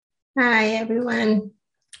Hi, everyone.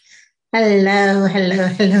 Hello, hello,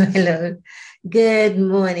 hello, hello. Good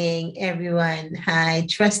morning, everyone. I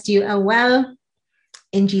trust you are well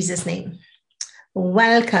in Jesus' name.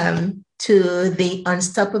 Welcome to the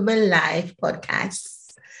Unstoppable Life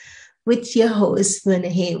podcast with your host, Verna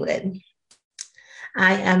Haywood.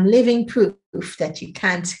 I am living proof that you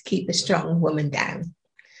can't keep a strong woman down.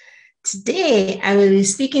 Today, I will be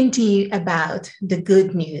speaking to you about the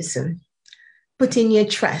good news. Putting your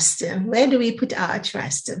trust. Where do we put our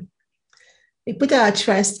trust? We put our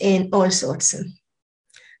trust in all sorts.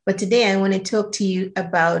 But today I want to talk to you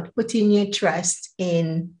about putting your trust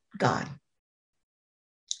in God.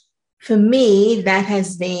 For me, that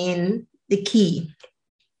has been the key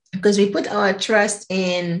because we put our trust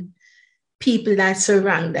in people that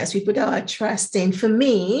surround us. We put our trust in, for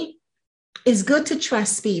me, it's good to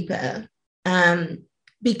trust people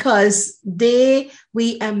because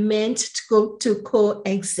we are meant to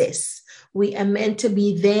coexist. We are meant to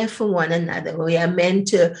be there for one another. We are meant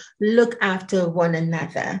to look after one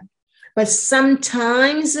another. But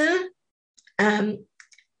sometimes our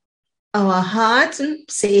heart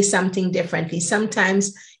say something differently.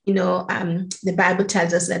 Sometimes, the Bible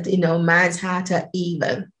tells us that, man's heart are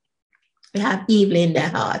evil. They have evil in their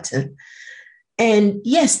heart. And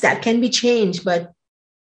yes, that can be changed, but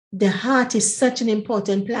the heart is such an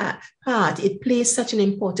important part. It plays such an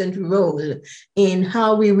important role in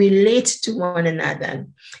how we relate to one another,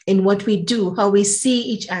 in what we do, how we see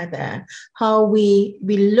each other, how we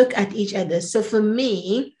look at each other. So for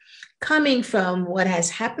me, coming from what has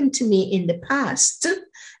happened to me in the past,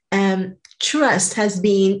 trust has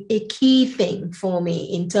been a key thing for me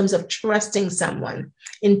in terms of trusting someone,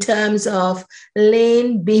 in terms of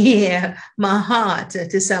laying bare my heart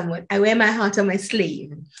to someone. I wear my heart on my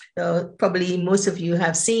sleeve. So probably most of you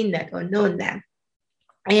have seen that or known that.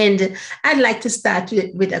 And I'd like to start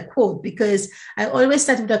with a quote because I always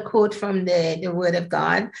start with a quote from the Word of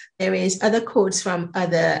God. There is other quotes from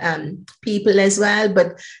other people as well,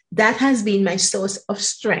 but that has been my source of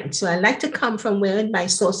strength. So I like to come from where my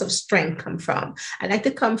source of strength come from. I like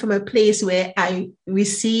to come from a place where I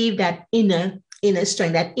receive that inner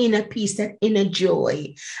strength, that inner peace, that inner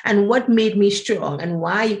joy, and what made me strong and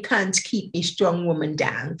why you can't keep a strong woman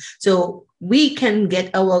down. So we can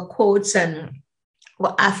get our quotes and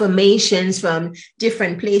affirmations from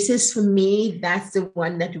different places. For me, that's the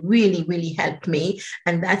one that really, really helped me.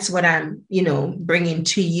 And that's what I'm, bringing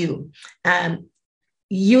to you.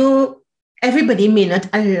 Everybody may not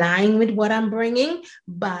align with what I'm bringing,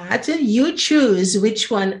 but you choose which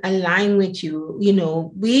one align with you.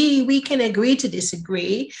 We can agree to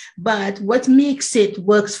disagree, but what makes it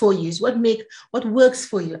works for you is what works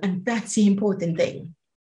for you. And that's the important thing.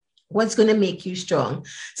 What's going to make you strong?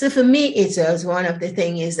 So for me, it was one of the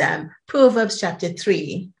things is Proverbs chapter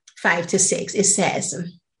 3, 5-6. It says,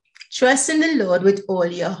 trust in the Lord with all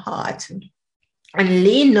your heart and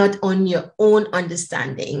lean not on your own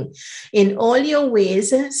understanding. In all your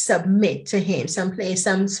ways, submit to him.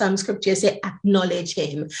 Some scriptures say acknowledge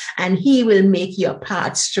him and he will make your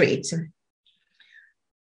path straight.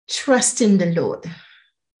 Trust in the Lord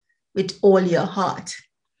with all your heart.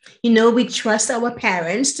 We trust our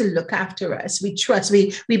parents to look after us. We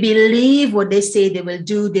believe what they say they will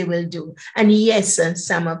do, they will do. And yes,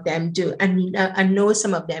 some of them do. And I know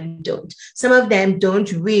some of them don't. Some of them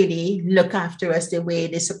don't really look after us the way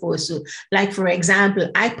they're supposed to. Like, for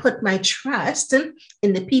example, I put my trust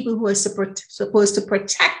in the people who are supposed to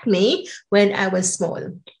protect me when I was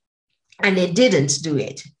small. And they didn't do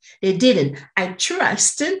it. They didn't. I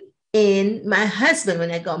trusted in my husband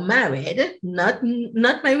when I got married, not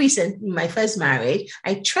my first marriage.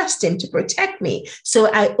 I trust him to protect me. So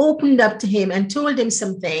I opened up to him and told him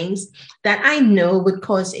some things that I know would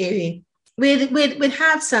cause would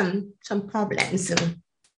have some problems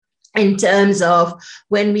in terms of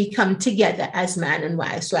when we come together as man and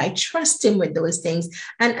wife. So I trust him with those things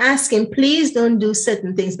and ask him, please don't do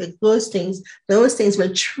certain things, but those things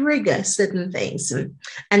will trigger certain things.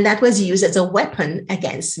 And that was used as a weapon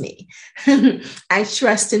against me. I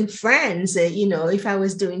trust in friends, if I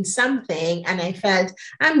was doing something and I felt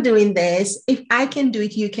I'm doing this, if I can do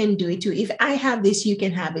it, you can do it too. If I have this, you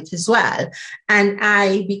can have it as well. And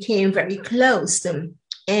I became very close.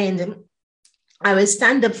 And I would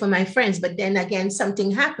stand up for my friends, but then again, something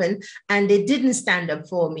happened and they didn't stand up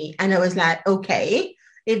for me. And I was like, okay,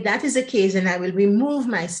 if that is the case, then I will remove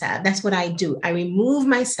myself. That's what I do. I remove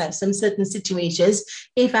myself from certain situations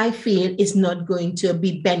if I feel it's not going to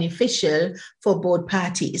be beneficial for both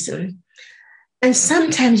parties. And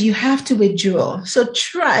sometimes you have to withdraw. So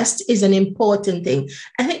trust is an important thing.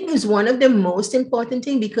 I think it's one of the most important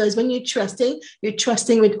thing, because when you're trusting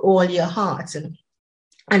with all your heart.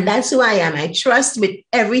 And that's who I am. I trust with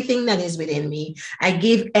everything that is within me. I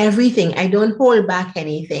give everything. I don't hold back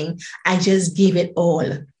anything. I just give it all.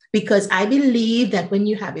 Because I believe that when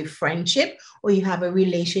you have a friendship or you have a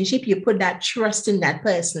relationship, you put that trust in that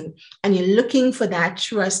person, and you're looking for that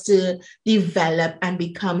trust to develop and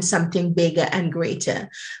become something bigger and greater.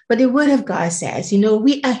 But the word of God says,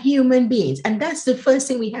 we are human beings. And that's the first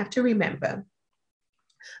thing we have to remember.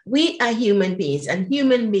 We are human beings, and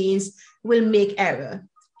human beings will make error.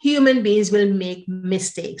 Human beings will make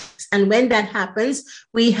mistakes. And when that happens,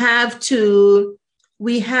 we have to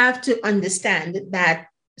understand that,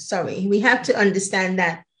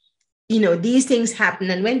 these things happen.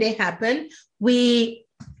 And when they happen, we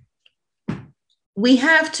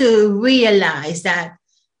have to realize that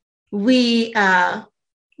we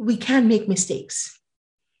can make mistakes.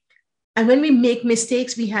 And when we make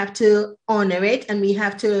mistakes, we have to honor it, and we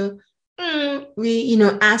have to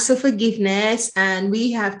ask for forgiveness, and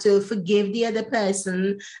we have to forgive the other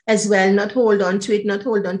person as well, not hold on to it, not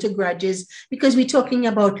hold on to grudges, because we're talking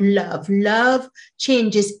about love. Love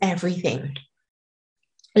changes everything.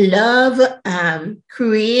 Love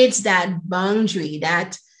creates that boundary,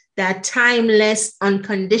 that timeless,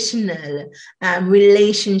 unconditional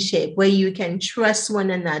relationship where you can trust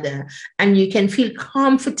one another and you can feel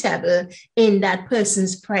comfortable in that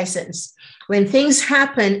person's presence. When things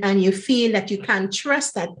happen and you feel that you can't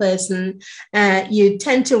trust that person, you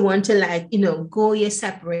tend to want to go your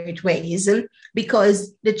separate ways,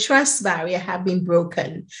 because the trust barrier have been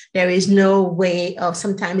broken. There is no way of,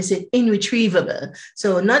 sometimes it's irretrievable.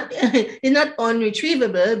 So it's not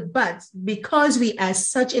unretrievable, but because we are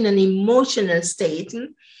such in an emotional state,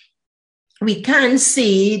 we can't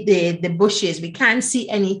see the bushes. We can't see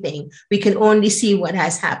anything. We can only see what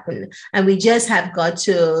has happened. And we just have got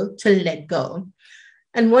to let go.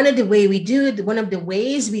 And one of the ways we do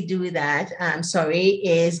that,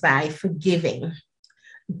 is by forgiving.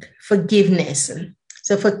 Forgiveness.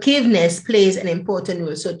 So forgiveness plays an important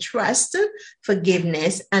role. So trust,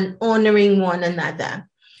 forgiveness, and honoring one another.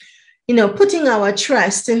 Putting our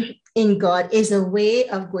trust in God is a way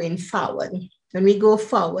of going forward. When we go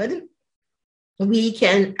forward, we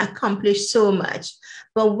can accomplish so much.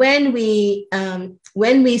 But when we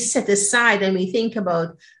set aside and we think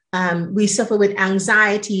about, we suffer with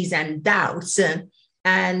anxieties and doubts,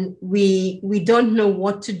 and we don't know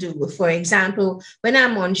what to do. For example, when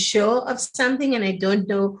I'm unsure of something and I don't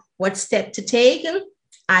know what step to take,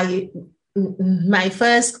 my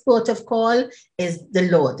first port of call is the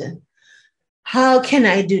Lord. How can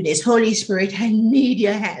I do this? Holy Spirit, I need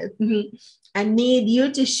your help. I need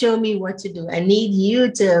you to show me what to do. I need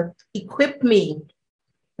you to equip me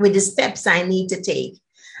with the steps I need to take.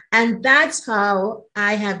 And that's how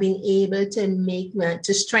I have been able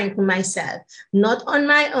to strengthen myself, not on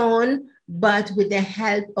my own, but with the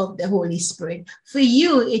help of the Holy Spirit. For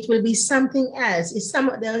you, it will be something else. It's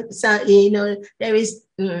there is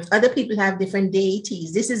other people have different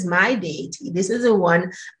deities. This is my deity. This is the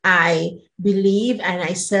one I believe and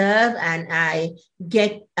I serve and I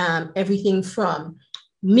get everything from.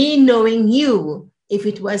 Me knowing you, if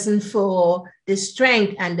it wasn't for the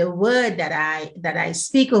strength and the word that I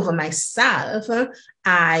speak over myself,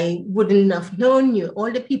 I wouldn't have known you. All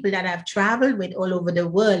the people that I've traveled with all over the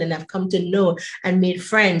world and I've come to know and made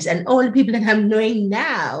friends, and all the people that I'm knowing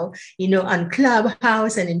now, on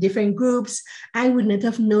Clubhouse and in different groups, I would not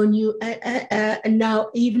have known you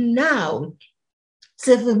even now.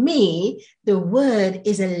 So for me, the word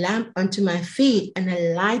is a lamp unto my feet and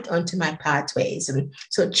a light unto my pathways.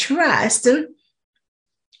 So trust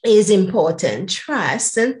is important.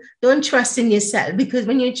 Trust, and don't trust in yourself, because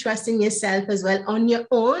when you trust in yourself as well on your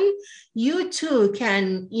own, you too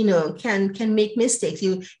can make mistakes.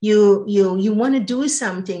 You want to do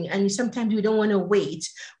something, and sometimes we don't want to wait.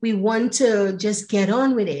 We want to just get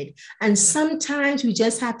on with it. And sometimes we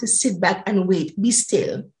just have to sit back and wait. Be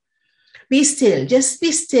still. Be still. Just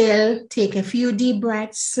be still. Take a few deep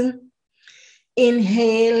breaths.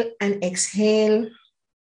 Inhale and exhale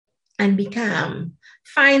and be calm.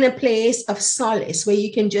 Find a place of solace where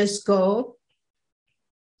you can just go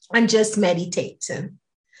and just meditate.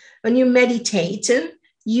 When you meditate,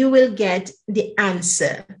 you will get the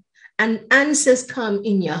answer. And answers come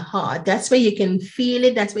in your heart. That's where you can feel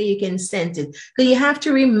it. That's where you can sense it. So you have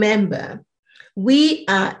to remember, we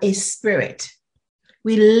are a spirit.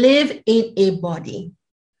 We live in a body.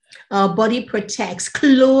 Our body protects,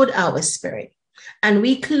 clothes our spirit. And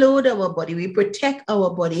we clothe our body, we protect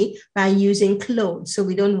our body by using clothes. So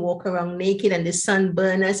we don't walk around naked and the sun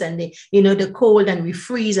burn us and the cold and we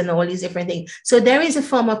freeze and all these different things. So there is a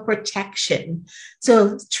form of protection.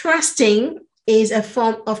 So trusting is a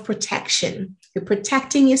form of protection. You're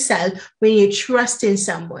protecting yourself when you trust in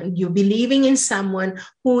someone. You're believing in someone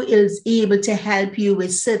who is able to help you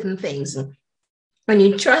with certain things. When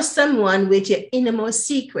you trust someone with your innermost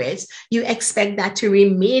secrets, you expect that to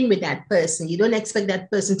remain with that person. You don't expect that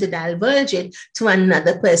person to divulge it to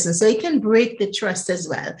another person. So it can break the trust as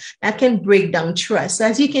well. That can break down trust. So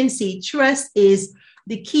as you can see, trust is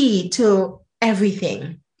the key to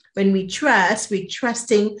everything. When we trust, we're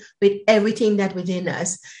trusting with everything that within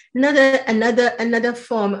us. Another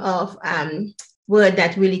form of word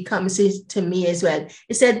that really comes to me as well.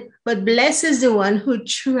 It said, but blessed is the one who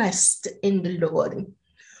trusts in the Lord,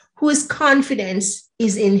 whose confidence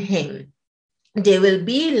is in him. They will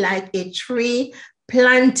be like a tree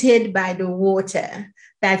planted by the water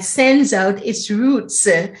that sends out its roots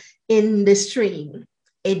in the stream.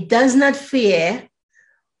 It does not fear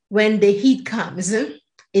when the heat comes.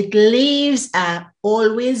 Its leaves are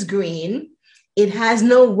always green. It has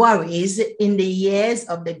no worries in the years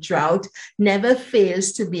of the drought, never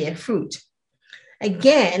fails to bear fruit.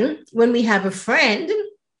 Again, when we have a friend,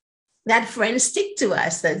 that friend stick to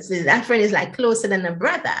us. That friend is like closer than a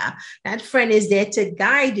brother. That friend is there to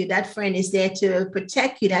guide you. That friend is there to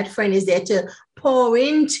protect you. That friend is there to pour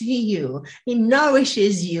into you. He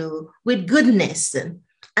nourishes you with goodness.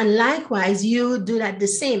 And likewise, you do that the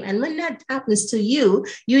same. And when that happens to you,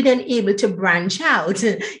 you're then able to branch out.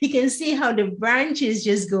 You can see how the branches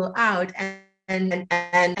just go out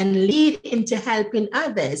and lead into helping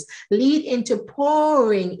others, lead into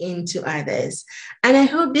pouring into others. And I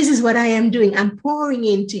hope this is what I am doing. I'm pouring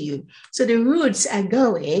into you. So the roots are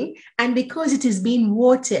going, and because it is being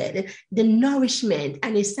watered, the nourishment,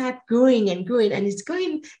 and it starts growing and growing, and it's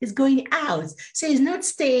going out. So it's not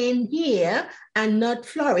staying here and not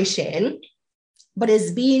flourishing, but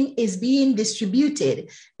is being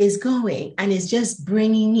distributed, is going, and is just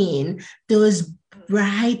bringing in those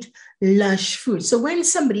bright, lush fruit. So when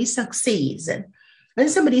somebody succeeds,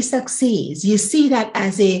 you see that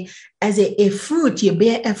as a fruit. You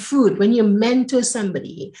bear a fruit. When you mentor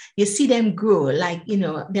somebody, you see them grow. Like,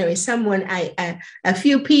 there is someone, a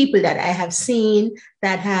few people that I have seen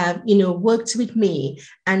that have, worked with me,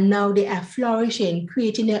 and now they are flourishing,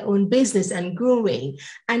 creating their own business and growing.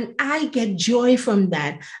 And I get joy from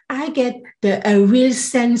that. I get a real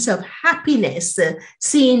sense of happiness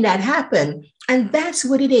seeing that happen. And that's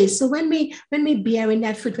what it is. So when we bearing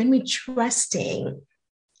that fruit, when we're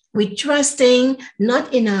trusting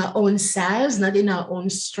not in our own selves, not in our own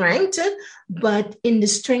strength, but in the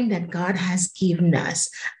strength that God has given us.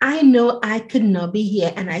 I know I could not be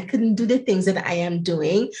here and I couldn't do the things that I am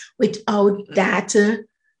doing without that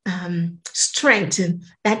strength,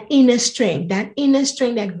 that inner strength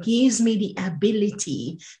that gives me the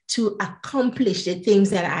ability to accomplish the things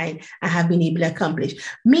that I have been able to accomplish.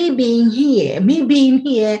 Me being here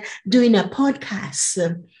doing a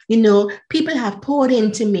podcast, people have poured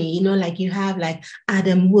into me, like you have like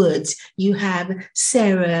Adam Woods, you have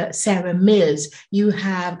Sarah Mills, you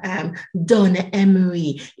have Donna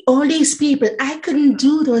Emery, all these people. I couldn't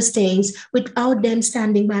do those things without them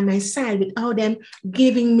standing by my side, without them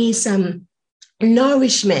giving me some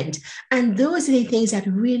nourishment. And those are the things that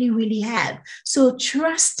really, really help. So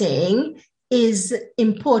trusting is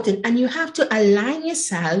important, and you have to align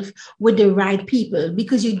yourself with the right people,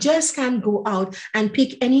 because you just can't go out and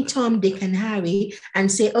pick any Tom, Dick, and Harry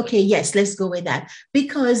and say, okay, yes, let's go with that,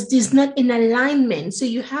 because there's not in alignment. So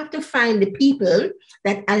you have to find the people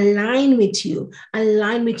that align with you,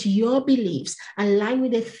 align with your beliefs, align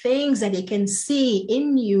with the things that they can see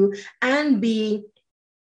in you, and be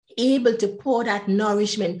able to pour that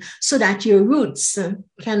nourishment so that your roots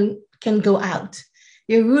can go out.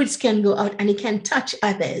 Your roots can go out and it can touch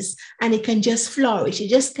others and it can just flourish. It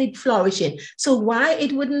just keep flourishing. So why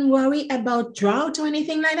it wouldn't worry about drought or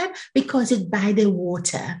anything like that? Because it's by the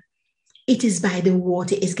water. It is by the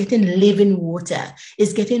water. It's getting living water.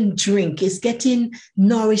 It's getting drink. It's getting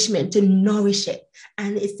nourishment to nourish it.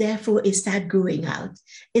 And it's therefore it start growing out.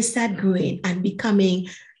 It start growing and becoming,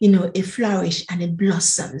 it flourish and it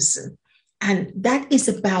blossoms. And that is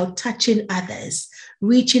about touching others,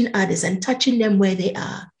 reaching others and touching them where they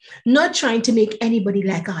are. Not trying to make anybody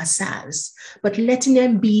like ourselves, but letting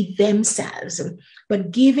them be themselves, but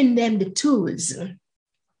giving them the tools,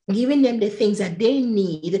 giving them the things that they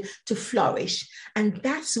need to flourish. And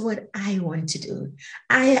that's what I want to do.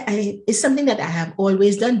 It's something that I have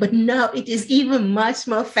always done, but now it is even much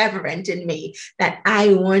more fervent in me that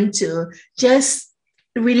I want to just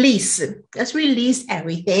release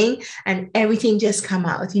everything, and everything just come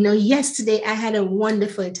out. Yesterday I had a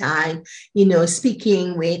wonderful time,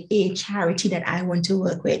 speaking with a charity that I want to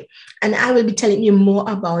work with. And I will be telling you more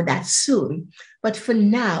about that soon. But for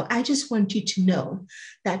now, I just want you to know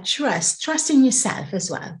that trust in yourself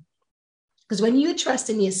as well. Because when you trust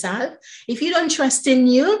in yourself, if you don't trust in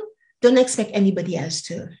you, don't expect anybody else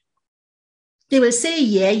to. They will say,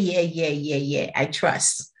 yeah, I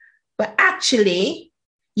trust. But actually,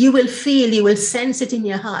 you will sense it in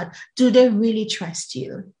your heart. Do they really trust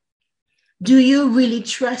you? Do you really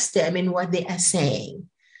trust them in what they are saying?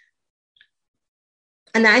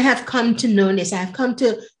 And I have come to know this. I have come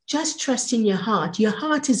to just trust in your heart. Your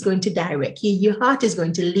heart is going to direct you. Your heart is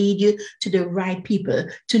going to lead you to the right people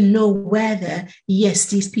to know whether, yes,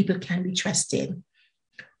 these people can be trusted,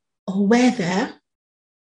 or whether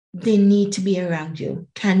they need to be around you.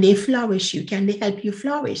 Can they flourish you? Can they help you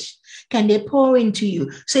flourish? Can they pour into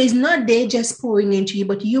you? So it's not they just pouring into you,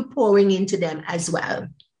 but you pouring into them as well.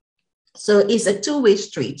 So it's a two-way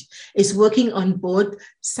street. It's working on both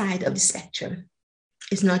sides of the spectrum.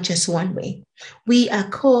 It's not just one way. We are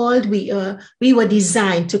called, we were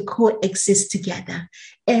designed to coexist together.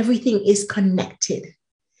 Everything is connected.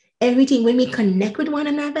 Everything, when we connect with one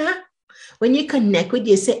another, when you connect with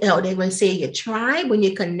they will say your tribe. When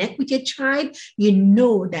you connect with your tribe, you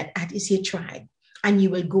know that is your tribe, and you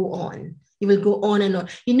will go on. You will go on and on.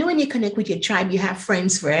 When you connect with your tribe, you have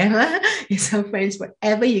friends forever. You have friends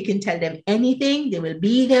forever. You can tell them anything. They will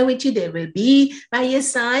be there with you. They will be by your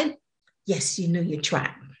side. Yes, you know your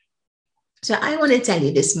tribe. So I want to tell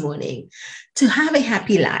you this morning, to have a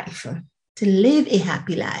happy life, to live a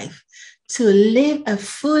happy life, to live a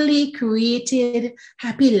fully created,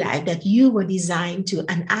 happy life that you were designed to,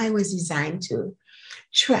 and I was designed to.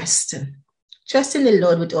 Trust in the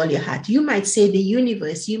Lord with all your heart. You might say the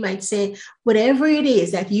universe, you might say whatever it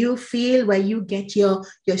is that you feel, where you get your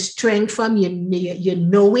strength from, your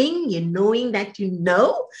knowing that you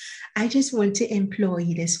know. I just want to implore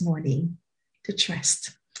you this morning to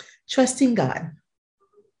trust in God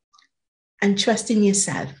and trust in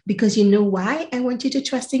yourself. Because you know why I want you to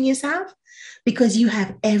trust in yourself? Because you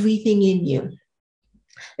have everything in you.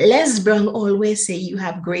 Les Brown always say you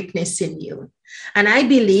have greatness in you. And I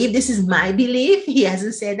believe, this is my belief, he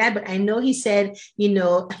hasn't said that, but I know he said,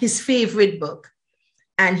 his favorite book.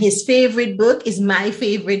 And his favorite book is my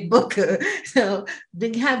favorite book. So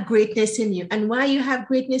you have greatness in you. And why you have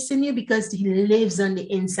greatness in you? Because he lives on the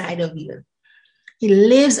inside of you. He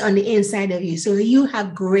lives on the inside of you. So you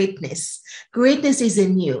have greatness. Greatness is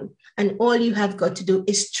in you. And all you have got to do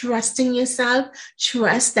is trust in yourself.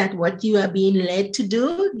 Trust that what you are being led to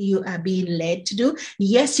do, you are being led to do.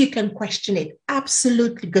 Yes, you can question it.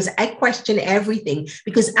 Absolutely. Because I question everything.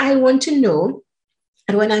 Because I want to know.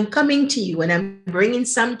 And when I'm coming to you, when I'm bringing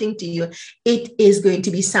something to you, it is going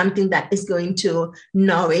to be something that is going to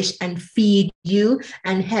nourish and feed you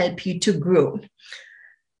and help you to grow.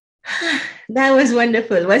 That was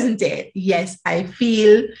wonderful, wasn't it? Yes, I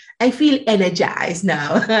feel energized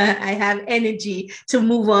now. I have energy to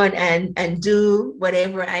move on and do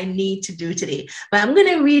whatever I need to do today. But I'm going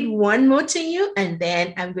to read one more to you, and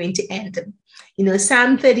then I'm going to end.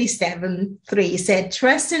 Psalm 37:3 said,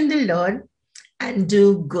 "Trust in the Lord and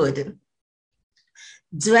do good.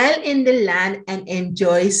 Dwell in the land and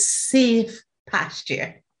enjoy safe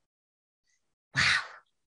pasture."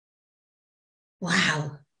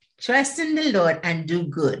 Wow. Trust in the Lord and do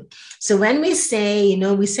good. So when we say,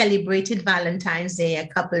 we celebrated Valentine's Day a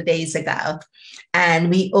couple of days ago,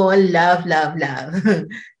 and we all love, love, love.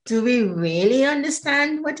 Do we really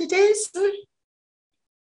understand what it is?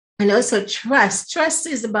 And also trust. Trust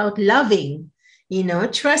is about loving.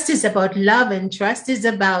 Trust is about love, and trust is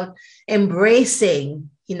about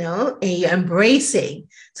embracing, embracing.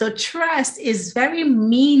 So trust is very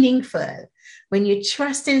meaningful. When you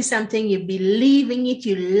trust in something, you believe in it,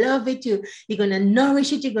 you love it, you're going to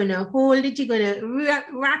nourish it, you're going to hold it, you're going to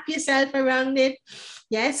wrap yourself around it.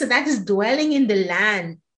 Yeah, so that is dwelling in the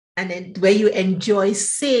land, and then where you enjoy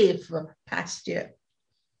safe pasture.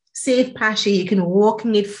 Safe pasture, you can walk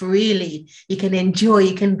in it freely, you can enjoy,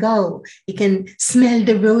 you can go, you can smell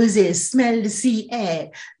the roses, smell the sea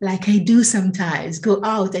air, like I do sometimes, go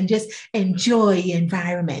out and just enjoy the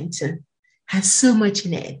environment. Has so much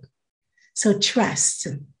in it. So trust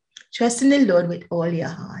in the Lord with all your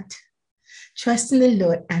heart. Trust in the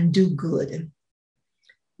Lord and do good.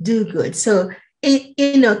 Do good. So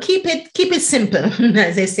keep it simple,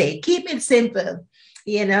 as I say, keep it simple.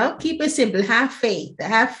 Keep it simple. Have faith.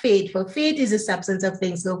 Have faith. For faith is the substance of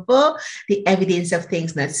things hoped for, the evidence of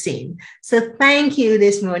things not seen. So thank you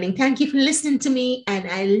this morning. Thank you for listening to me. And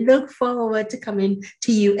I look forward to coming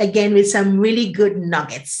to you again with some really good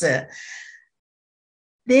nuggets.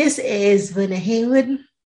 This is Verna Haywood,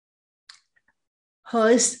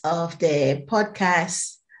 host of the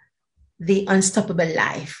podcast, The Unstoppable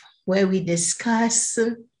Life, where we discuss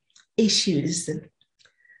issues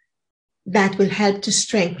that will help to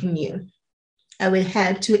strengthen you, that will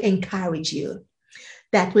help to encourage you,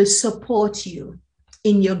 that will support you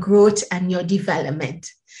in your growth and your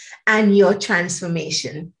development and your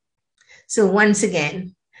transformation. So once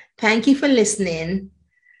again, thank you for listening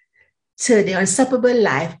to the Unstoppable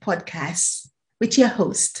Life podcast with your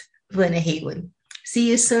host, Verna Haywood.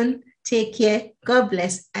 See you soon. Take care. God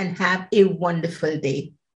bless and have a wonderful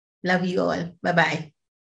day. Love you all. Bye-bye.